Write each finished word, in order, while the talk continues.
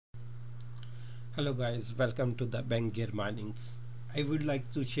Hello guys, welcome to the Bangir Minings. I would like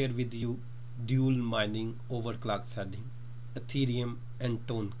to share with you dual mining overclock setting, Ethereum and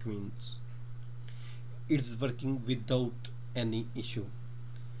Tone Queens. It's working without any issue.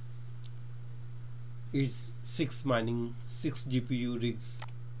 It's 6 mining, 6 GPU rigs,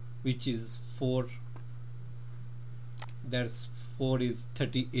 which is 4. There's 4 is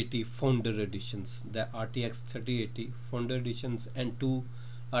 3080 founder editions, the RTX 3080 founder editions, and 2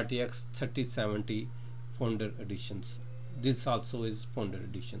 RTX 3070 founder editions. This also is founder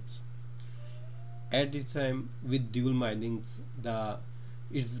editions. At this time with dual minings, the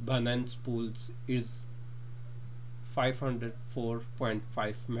its Binance pools is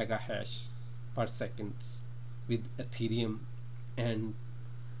 504.5 mega hash per second with Ethereum, and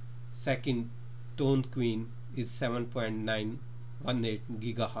second Tone Queen is 7.918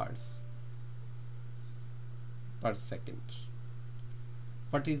 gigahertz per second.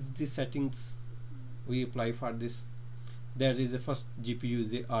 What is the settings we apply for this? There is a first GPU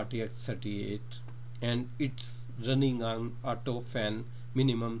is a RTX 38 and it's running on auto fan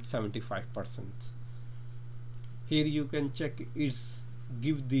minimum 75%. Here you can check it's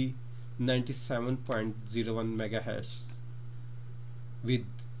give the 97.01 mega hash with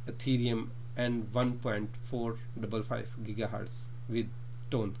Ethereum and 1.455 gigahertz with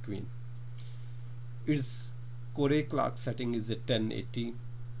Tone Queen. Its core clock setting is a 1080,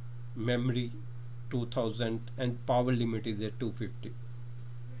 memory 2000, and power limit is a 250.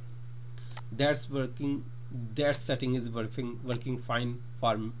 That's working. That setting is working fine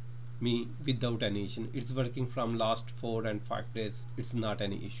for me without any issue. It's working from last 4 and 5 days. It's not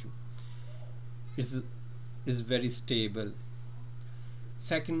any issue. It's very stable.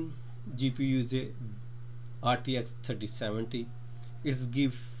 Second GPU is a RTX 3070. It's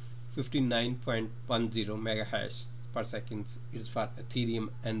give 59.10 mega hash per second is for Ethereum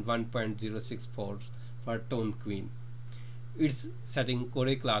and 1.064 for Tone Queen. Its setting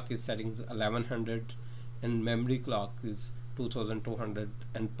core clock is settings 1100 and memory clock is 2200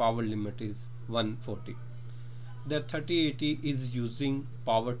 and power limit is 140. The 3080 is using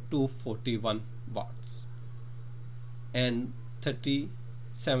power 241 watts and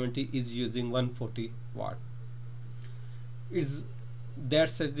 3070 is using 140 watt. Is that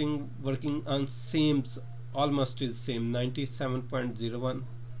setting working on same, almost is same, 97.01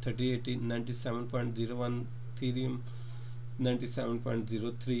 3080, 97.01 Ethereum,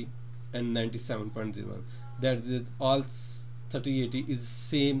 97.03 and 97.01. that is all 3080 is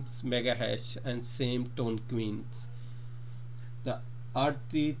same mega hash and same Tone Queens. The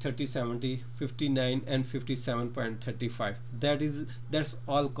RT 3070 59 and 57.35, that's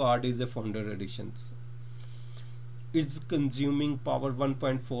all card is a founder editions. It's consuming power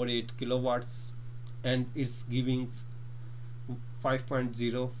 1.48 kilowatts and it's giving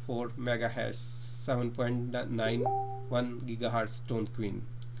 5.04 mega hash 7.91 gigahertz Tone Queen.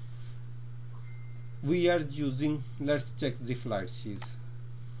 We are using, let's check the flight sheets.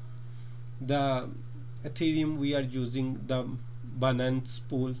 The Ethereum we are using the Binance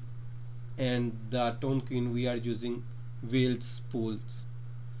pool, and the Tone Queen we are using Whales pools.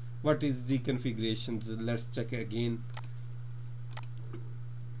 What is the configurations? Let's check again.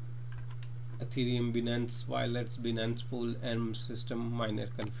 Ethereum Binance wallets, Binance pool, and system miner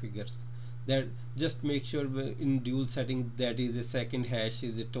configures. That just make sure in dual setting that is a second hash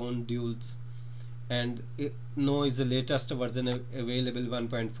is a Tone duals, and no is the latest version available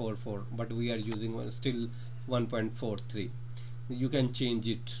 1.44, but we are using still 1.43. You can change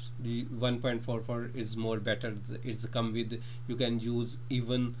it. The 1.44 is more better. It's come with, you can use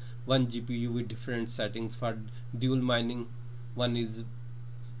even one GPU with different settings for dual mining. One is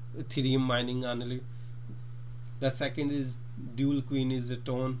Ethereum mining only. The second is dual queen is a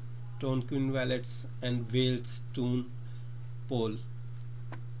Tone Queen wallets and Whales Tone pool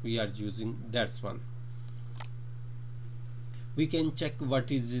we are using. That's one. We can check what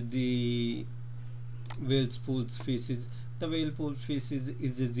is the Whales pool's fees. The whale pool fees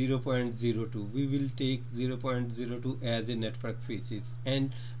is a 0.02. We will take 0.02 as a network fees,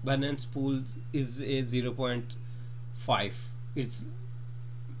 and Binance pool is a 0.5. It's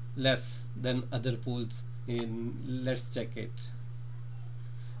less than other pools. Let's check it.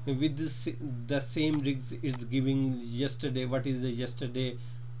 With this, the same rigs is giving yesterday. What is the yesterday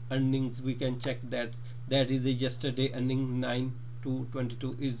earnings? We can check that is the yesterday earning 9 to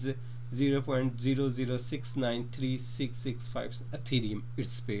 22 is 0.0069365 Ethereum.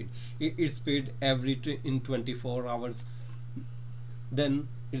 It's paid. It's paid in 24 hours. Then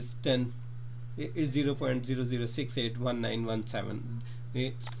it's 10. It's 0.00681917.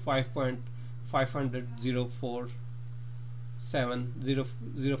 It's 5.504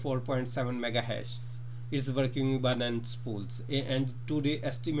 0.7 mega hash. It's working with Binance pools, and today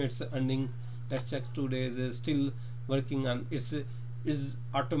estimates earning. Let's check today's is still working on. Is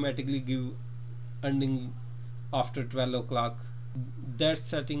automatically give earning after 12 o'clock. That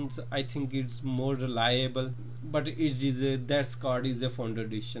settings I think it's more reliable, but it is that card is a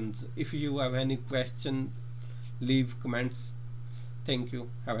foundations. If you have any question, leave comments. Thank you.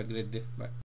 Have a great day. Bye.